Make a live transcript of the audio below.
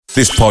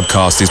This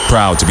podcast is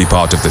proud to be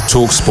part of the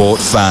TalkSport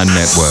Fan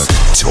Network.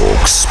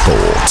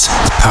 TalkSport.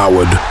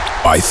 Powered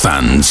by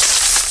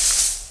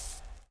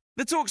fans.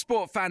 The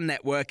TalkSport Fan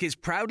Network is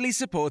proudly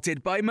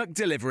supported by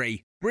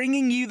McDelivery,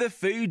 bringing you the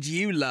food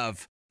you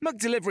love.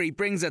 McDelivery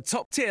brings a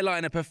top-tier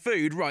lineup of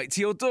food right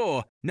to your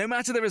door. No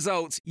matter the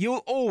result,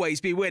 you'll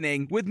always be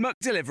winning with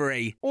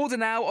McDelivery. Order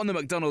now on the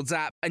McDonald's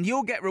app and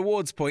you'll get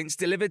rewards points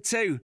delivered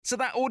too. So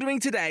that ordering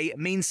today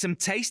means some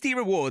tasty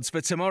rewards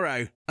for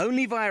tomorrow.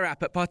 Only via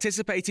app at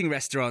participating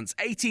restaurants.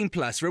 18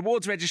 plus.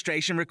 Rewards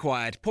registration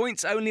required.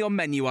 Points only on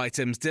menu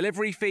items.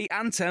 Delivery fee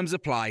and terms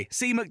apply.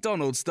 See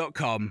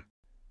mcdonalds.com.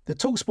 The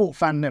TalkSport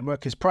Fan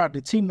Network is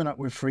proudly teaming up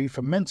with Free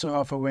for Mental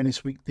Health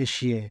Awareness Week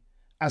this year.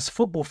 As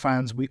football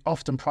fans, we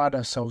often pride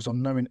ourselves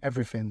on knowing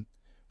everything,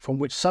 from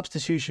which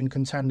substitution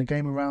can turn the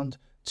game around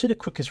to the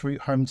quickest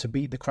route home to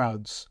beat the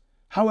crowds.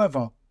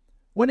 However,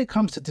 when it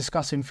comes to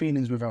discussing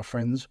feelings with our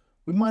friends,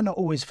 we might not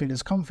always feel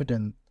as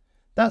confident.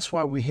 That's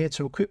why we're here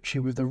to equip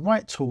you with the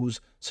right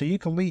tools so you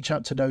can reach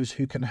out to those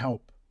who can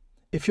help.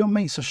 If your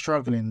mates are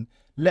struggling,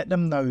 let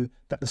them know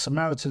that the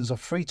Samaritans are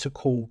free to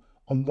call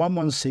on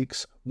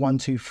 116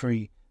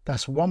 123.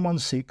 That's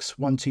 116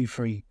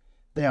 123.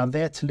 They are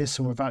there to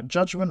listen without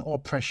judgment or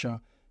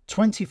pressure,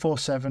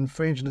 24/7,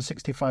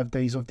 365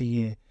 days of the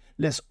year.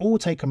 Let's all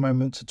take a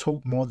moment to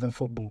talk more than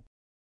football.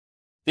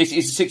 This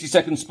is a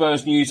 60-second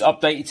Spurs news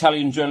update.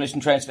 Italian journalist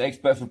and transfer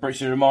expert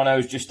Fabrizio Romano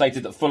has just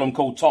stated that Fulham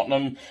called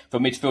Tottenham for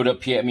midfielder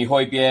Pierre-Emile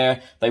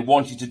Højbjerg. They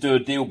wanted to do a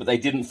deal, but they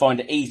didn't find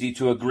it easy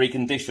to agree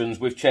conditions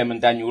with chairman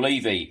Daniel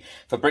Levy.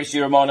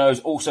 Fabrizio Romano has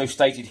also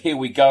stated, here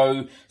we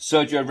go,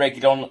 Sergio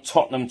Reguilón,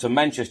 Tottenham to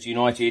Manchester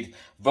United.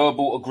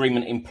 Verbal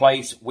agreement in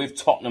place with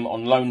Tottenham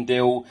on loan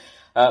deal.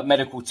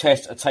 Medical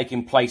tests are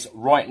taking place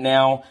right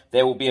now.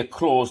 There will be a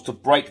clause to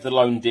break the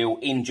loan deal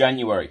in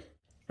January.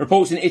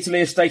 Reports in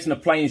Italy are stating a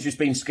plane has just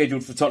been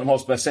scheduled for Tottenham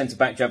Hotspur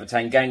centre-back Javier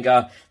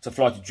Tanganga to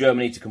fly to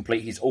Germany to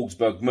complete his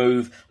Augsburg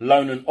move.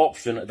 Loan an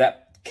option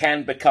that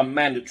can become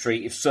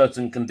mandatory if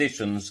certain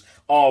conditions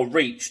are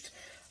reached.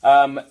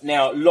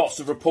 Now, lots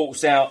of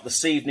reports out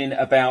this evening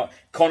about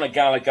Conor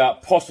Gallagher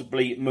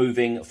possibly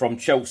moving from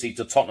Chelsea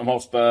to Tottenham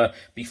Hotspur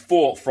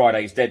before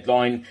Friday's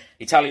deadline.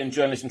 Italian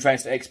journalist and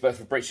transfer expert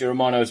Fabrizio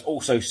Romano has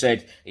also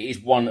said it is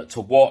one to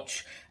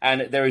watch.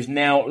 And there is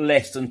now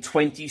less than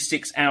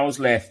 26 hours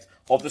left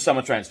of the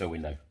summer transfer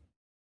window.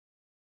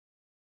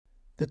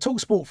 The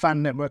TalkSport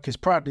Fan Network is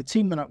proudly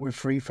teaming up with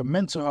Free for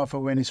Mental Health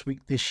Awareness Week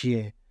this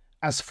year.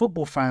 As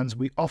football fans,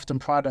 we often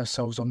pride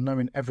ourselves on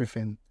knowing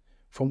everything,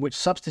 from which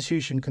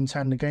substitution can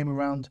turn the game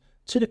around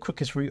to the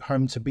quickest route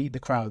home to beat the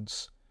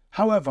crowds.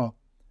 However,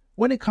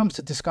 when it comes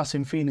to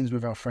discussing feelings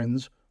with our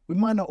friends, we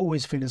might not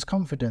always feel as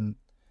confident.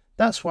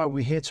 That's why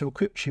we're here to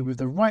equip you with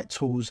the right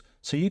tools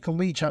so you can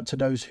reach out to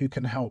those who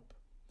can help.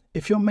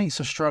 If your mates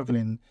are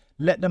struggling,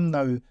 let them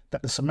know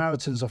that the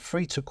Samaritans are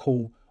free to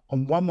call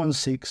on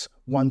 116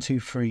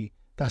 123.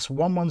 That's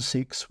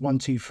 116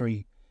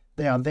 123.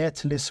 They are there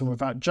to listen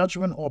without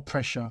judgment or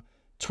pressure,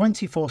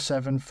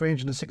 24/7,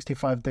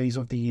 365 days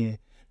of the year.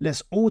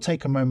 Let's all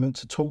take a moment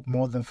to talk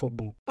more than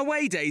football.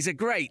 Away days are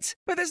great,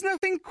 but there's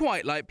nothing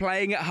quite like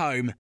playing at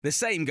home. The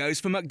same goes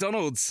for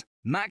McDonald's.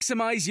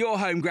 Maximise your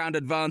home ground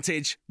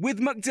advantage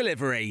with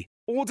McDelivery.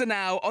 Order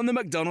now on the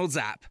McDonald's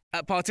app.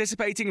 At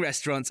participating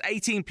restaurants,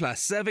 18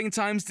 plus, serving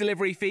times,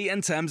 delivery fee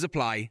and terms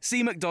apply.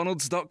 See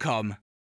mcdonalds.com.